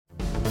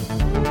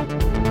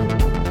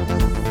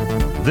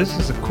This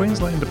is a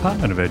Queensland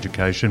Department of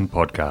Education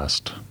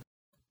podcast.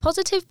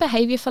 Positive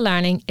Behaviour for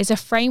Learning is a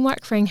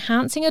framework for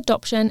enhancing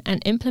adoption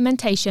and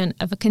implementation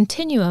of a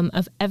continuum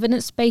of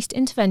evidence-based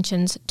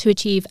interventions to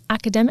achieve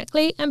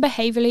academically and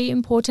behaviourally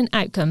important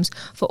outcomes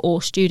for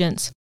all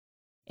students.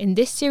 In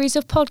this series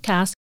of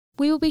podcasts,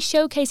 we will be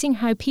showcasing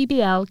how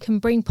PBL can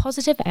bring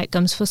positive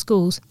outcomes for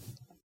schools.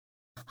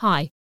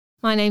 Hi,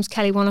 my name's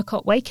Kelly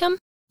Wonnacott-Wakeham,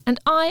 and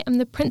I am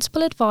the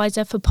Principal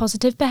Advisor for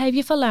Positive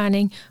Behaviour for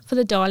Learning for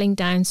the Darling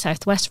Downs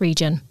South West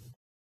region.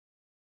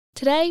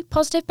 Today,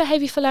 Positive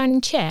Behaviour for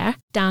Learning Chair,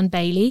 Dan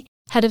Bailey,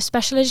 Head of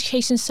Special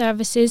Education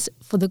Services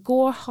for the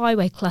Gore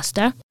Highway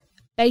Cluster,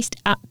 based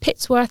at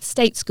Pittsworth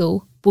State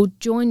School, will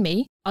join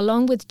me,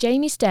 along with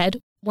Jamie Stead,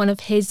 one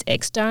of his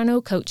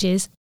external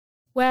coaches,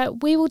 where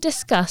we will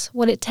discuss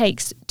what it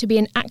takes to be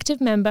an active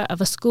member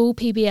of a school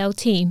PBL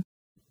team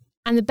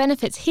and the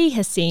benefits he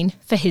has seen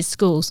for his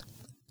schools.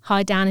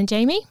 Hi, Dan and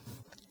Jamie.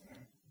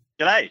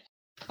 G'day.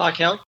 Hi,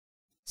 Kel.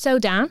 So,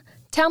 Dan,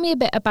 tell me a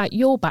bit about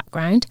your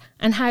background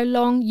and how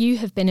long you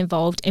have been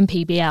involved in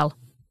PBL.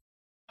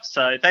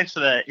 So, thanks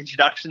for the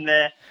introduction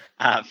there.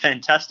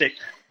 Fantastic.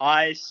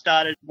 I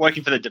started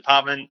working for the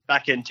department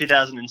back in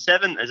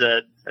 2007 as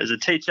a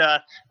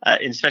teacher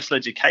in special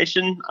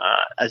education,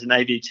 as an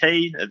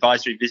AVT,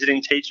 advisory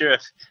visiting teacher,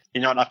 if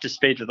you're not up to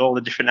speed with all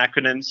the different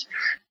acronyms,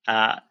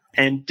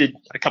 and did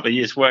a couple of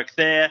years' work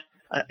there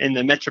in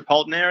the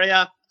metropolitan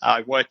area.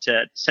 I worked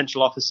at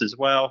central office as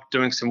well,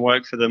 doing some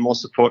work for the More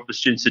Support for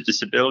Students with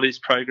Disabilities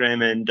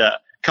program and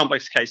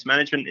complex case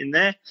management in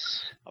there.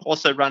 I've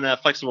also run a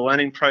flexible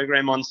learning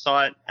program on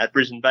site at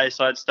Brisbane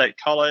Bayside State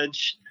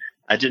College.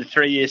 I did a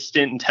 3-year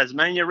stint in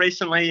Tasmania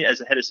recently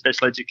as a head of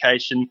special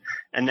education,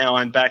 and now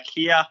I'm back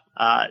here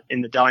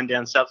in the Darling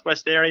Downs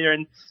Southwest area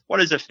in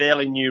what is a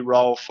fairly new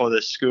role for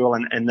the school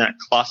and that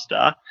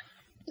cluster.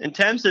 In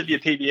terms of your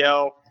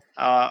PBL,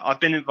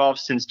 I've been involved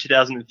since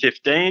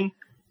 2015.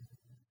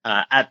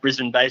 At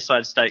Brisbane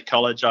Bayside State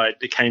College, I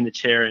became the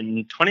chair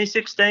in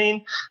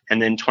 2016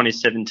 and then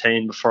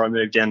 2017 before I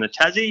moved down to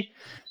Tassie.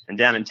 And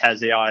down in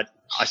Tassie, I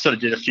sort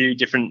of did a few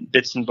different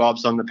bits and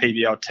bobs on the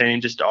PBL team,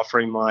 just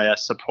offering my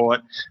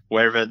support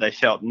wherever they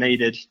felt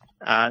needed,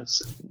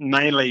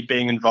 mainly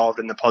being involved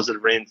in the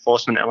positive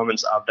reinforcement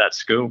elements of that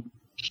school.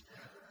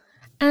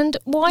 And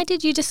why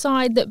did you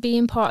decide that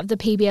being part of the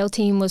PBL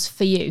team was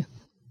for you?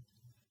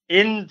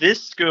 In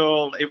this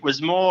school, it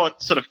was more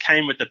sort of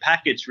came with the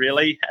package,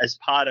 really, as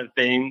part of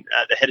being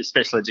the head of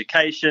special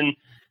education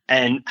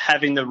and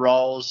having the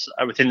roles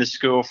within the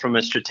school from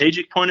a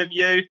strategic point of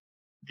view.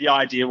 The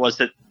idea was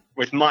that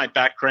with my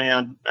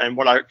background and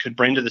what I could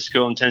bring to the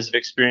school in terms of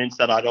experience,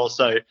 that I'd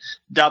also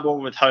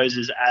double with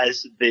hoses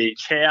as the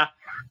chair.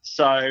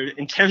 So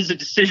in terms of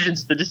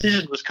decisions, the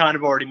decision was kind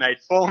of already made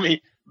for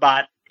me,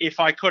 but if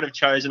I could have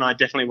chosen, I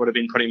definitely would have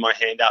been putting my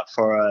hand up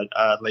for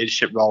a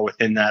leadership role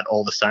within that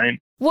all the same.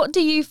 What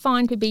do you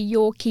find would be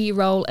your key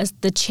role as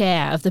the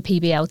chair of the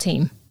PBL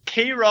team?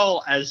 Key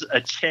role as a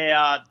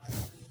chair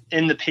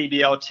in the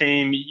PBL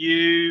team,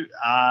 you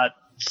are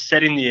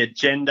setting the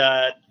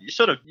agenda.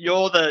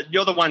 You're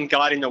the one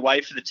guiding the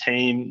way for the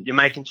team. You're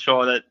making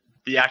sure that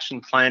the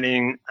action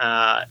planning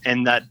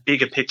and that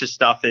bigger picture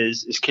stuff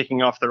is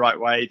kicking off the right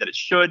way that it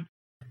should.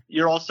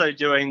 You're also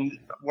doing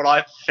what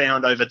I've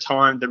found over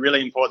time, the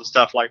really important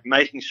stuff, like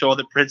making sure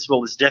the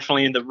principal is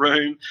definitely in the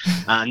room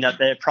and that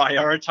they're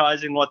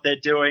prioritising what they're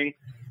doing.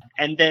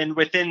 And then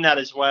within that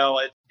as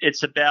well,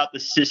 it's about the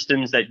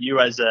systems that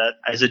you as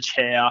a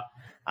chair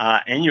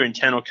and your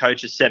internal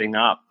coach are setting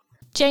up.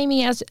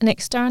 Jamie, as an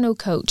external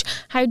coach,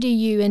 how do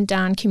you and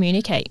Dan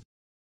communicate?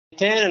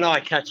 Dan and I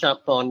catch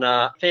up on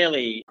a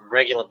fairly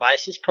regular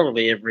basis,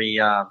 probably every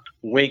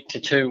week to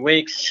 2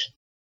 weeks.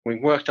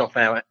 We've worked off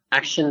our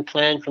action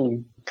plan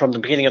from the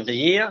beginning of the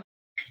year,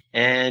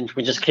 and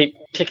we just keep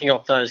ticking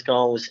off those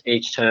goals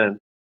each term.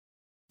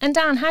 And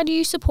Dan, how do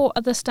you support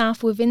other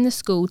staff within the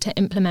school to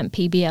implement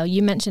PBL?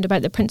 You mentioned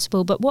about the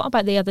principal, but what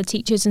about the other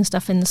teachers and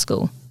stuff in the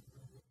school?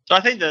 So I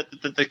think that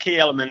the key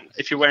element,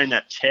 if you're wearing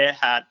that chair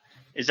hat,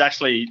 is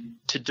actually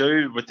to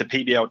do with the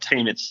PBL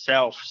team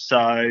itself.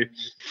 So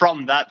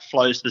from that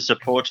flows the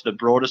support to the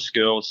broader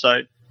school.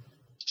 So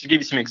to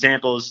give you some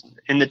examples,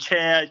 in the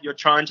chair, you're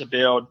trying to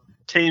build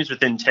teams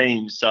within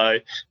teams. So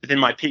within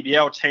my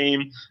PBL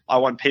team, I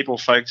want people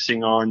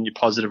focusing on your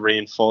positive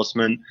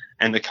reinforcement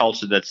and the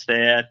culture that's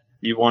there.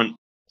 You want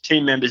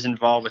team members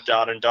involved with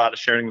data and data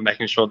sharing and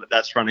making sure that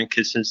that's running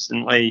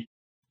consistently,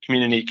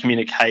 community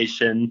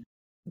communication.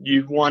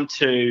 You want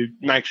to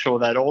make sure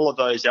that all of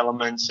those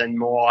elements and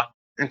more,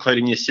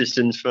 including your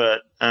systems for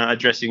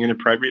addressing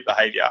inappropriate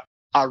behaviour,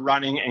 are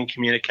running and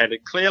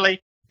communicated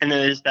clearly. And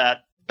there's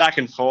that back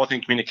and forth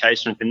in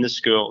communication within the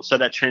school. So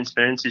that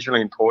transparency is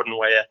really important,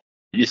 where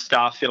your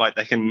staff feel like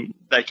they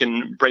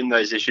can bring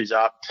those issues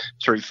up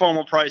through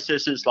formal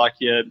processes like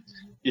your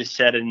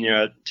set in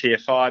your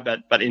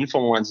TFI, but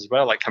informal ones as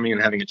well, like coming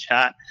and having a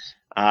chat.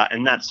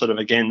 And that sort of,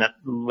 again, that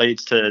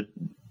leads to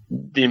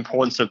the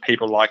importance of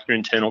people like your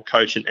internal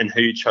coach and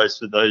who you chose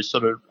for those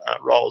sort of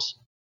roles.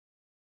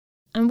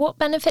 And what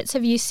benefits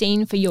have you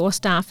seen for your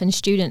staff and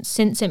students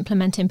since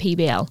implementing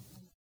PBL?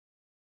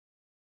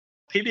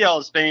 PBL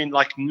has been,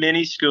 like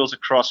many schools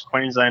across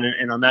Queensland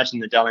and I imagine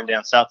the Darling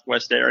Downs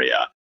Southwest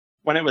area,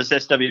 when it was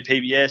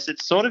SWPBS,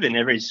 it's sort of in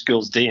every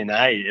school's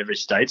DNA, every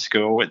state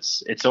school.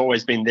 It's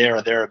always been there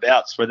or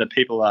thereabouts, whether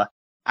people are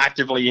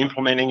actively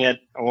implementing it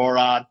or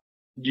are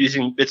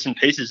using bits and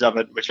pieces of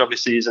it, which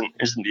obviously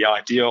isn't the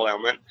ideal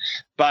element.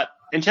 But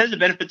in terms of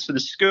benefits for the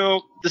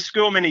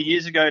school many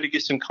years ago, to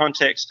give some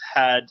context,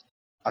 had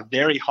a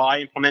very high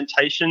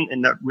implementation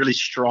and a really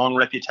strong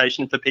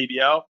reputation for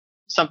PBL,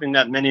 something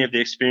that many of the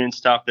experienced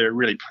staff there are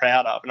really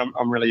proud of. And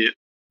I'm really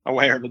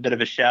aware of a bit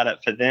of a shout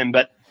out for them.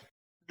 But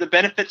the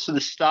benefits for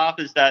the staff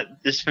is that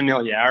this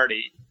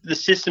familiarity. The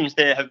systems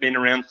there have been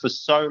around for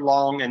so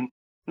long, and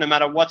no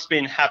matter what's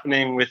been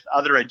happening with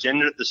other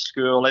agenda at the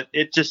school,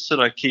 it just sort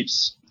of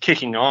keeps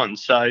kicking on.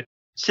 So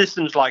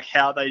systems like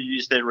how they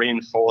use their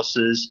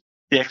reinforcers,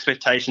 the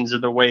expectations of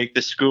the week,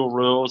 the school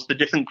rules, the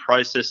different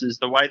processes,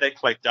 the way they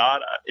collect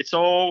data, it's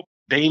all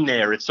been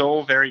there. It's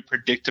all very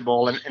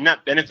predictable, and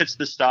that benefits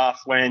the staff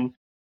when,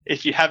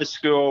 if you have a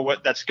school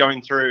that's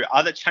going through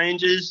other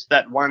changes,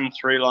 that one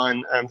through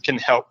line can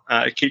help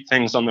keep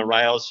things on the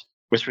rails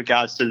with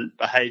regards to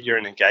behaviour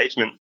and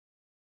engagement.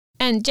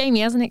 And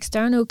Jamie, as an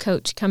external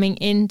coach coming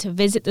in to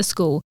visit the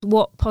school,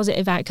 what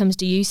positive outcomes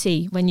do you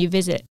see when you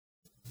visit?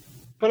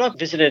 When I've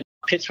visited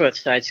Pittsworth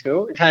State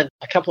School, we've had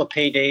a couple of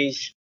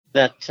PDs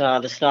that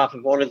the staff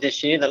have wanted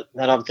this year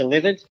that I've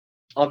delivered.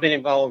 I've been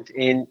involved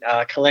in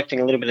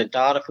collecting a little bit of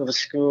data for the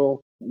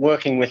school,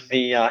 working with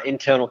the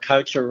internal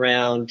coach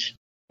around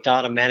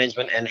data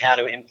management and how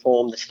to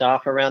inform the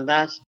staff around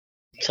that.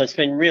 So it's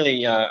been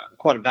really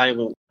quite a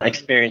valuable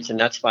experience in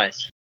that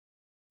space.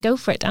 Go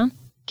for it, Dan.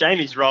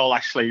 Jamie's role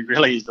actually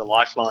really is the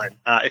lifeline.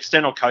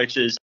 External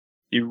coaches,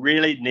 you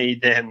really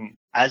need them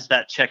as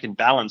that check and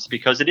balance,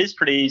 because it is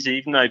pretty easy,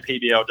 even though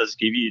PBL does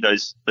give you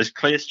those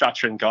clear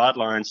structure and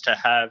guidelines, to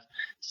have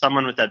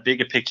someone with that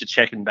bigger picture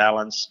check and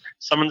balance,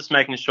 someone that's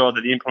making sure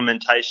that the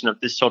implementation of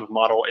this sort of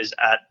model is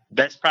at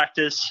best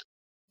practice,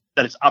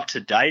 that it's up to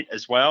date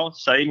as well.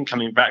 So even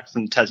coming back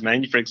from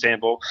Tasmania, for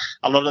example,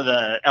 a lot of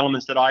the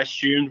elements that I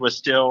assumed were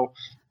still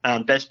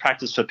best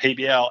practice for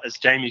PBL, as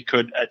Jamie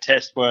could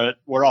attest,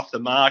 were off the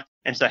mark.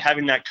 And so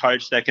having that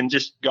coach that can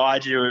just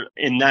guide you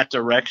in that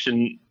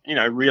direction,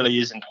 really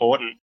is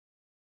important.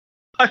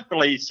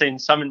 Hopefully seen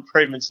some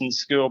improvements in the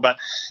school, but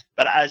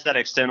as that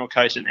external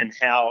coach and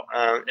how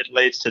it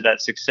leads to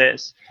that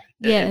success,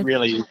 it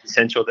really is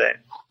essential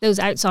there. Those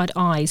outside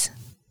eyes.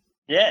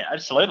 Yeah,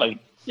 absolutely.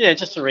 Yeah,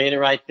 just to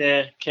reiterate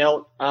there,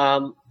 Kel,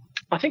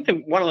 I think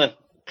that one of the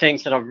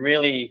things that I've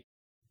really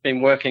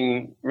been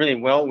working really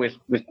well with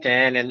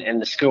Dan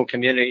and the school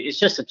community is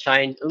just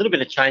a little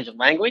bit of change of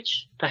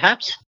language,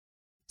 perhaps.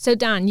 So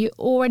Dan, you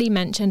already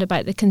mentioned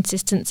about the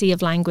consistency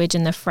of language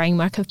and the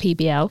framework of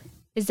PBL.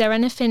 Is there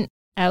anything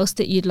else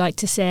that you'd like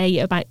to say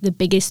about the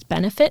biggest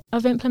benefit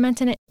of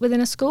implementing it within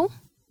a school?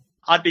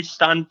 I'd be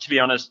stunned, to be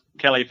honest,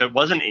 Kelly, if it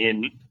wasn't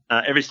in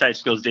every state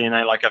school's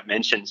DNA, like I've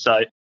mentioned. So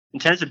in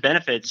terms of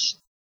benefits,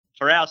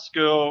 for our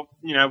school,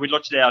 we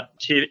looked at our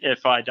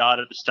TFI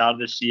data at the start of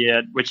this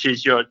year, which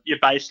is your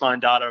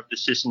baseline data of the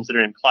systems that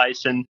are in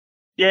place. And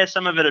yeah,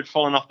 some of it had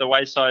fallen off the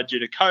wayside due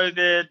to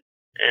COVID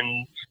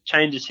and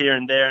changes here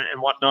and there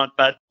and whatnot.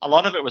 But a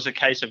lot of it was a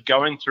case of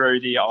going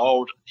through the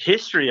old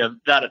history of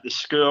that at the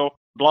school,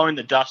 blowing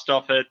the dust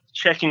off it,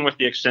 checking with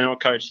the external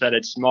coach that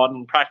it's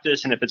modern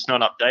practice, and if it's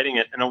not, updating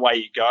it, and away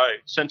you go.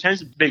 So in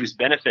terms of the biggest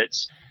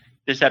benefits,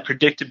 there's that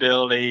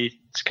predictability,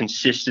 it's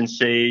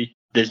consistency,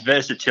 there's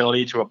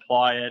versatility to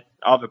apply it.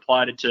 I've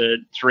applied it to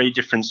 3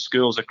 different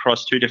schools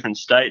across 2 different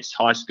states,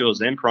 high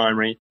schools and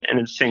primary, and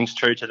it sings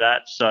true to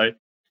that. So,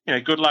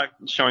 good luck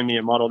showing me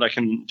a model that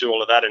can do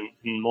all of that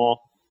and more.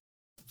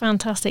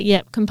 Fantastic.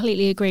 Yep,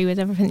 completely agree with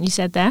everything you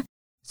said there.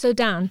 So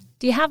Dan,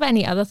 do you have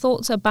any other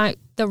thoughts about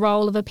the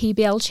role of a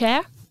PBL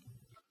chair?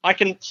 I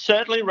can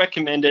certainly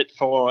recommend it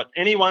for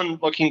anyone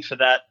looking for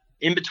that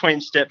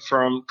in-between step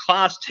from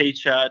class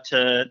teacher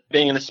to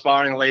being an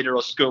aspiring leader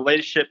or school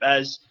leadership,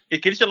 as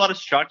it gives you a lot of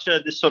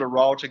structure, this sort of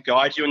role, to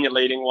guide you in your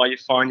leading while you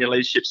find your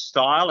leadership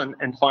style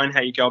and find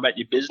how you go about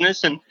your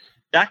business. And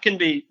that can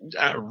be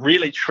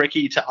really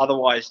tricky to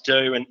otherwise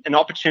do, and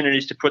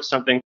opportunities to put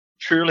something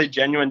truly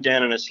genuine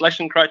down in a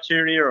selection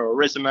criteria or a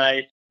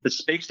resume that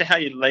speaks to how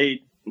you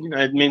lead.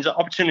 It means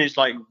opportunities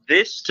like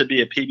this to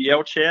be a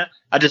PBL chair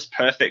are just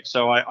perfect.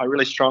 So I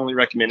really strongly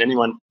recommend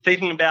anyone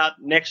thinking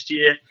about next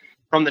year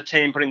from the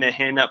team putting their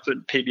hand up for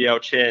the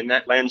PBL chair in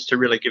that lens to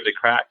really give it a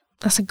crack.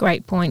 That's a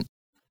great point.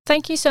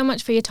 Thank you so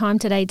much for your time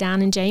today,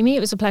 Dan and Jamie. It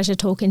was a pleasure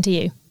talking to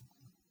you.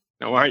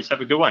 No worries.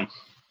 Have a good one.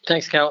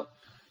 Thanks, Cal.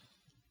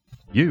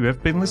 You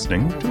have been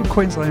listening to a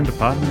Queensland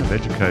Department of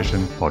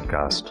Education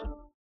podcast.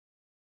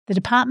 The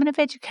Department of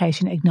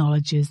Education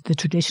acknowledges the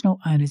traditional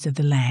owners of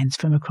the lands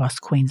from across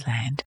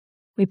Queensland.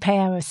 We pay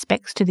our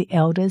respects to the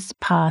elders,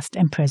 past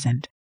and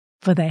present,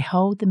 for they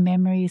hold the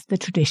memories, the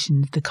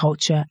traditions, the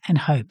culture and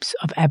hopes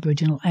of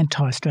Aboriginal and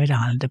Torres Strait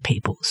Islander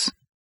peoples.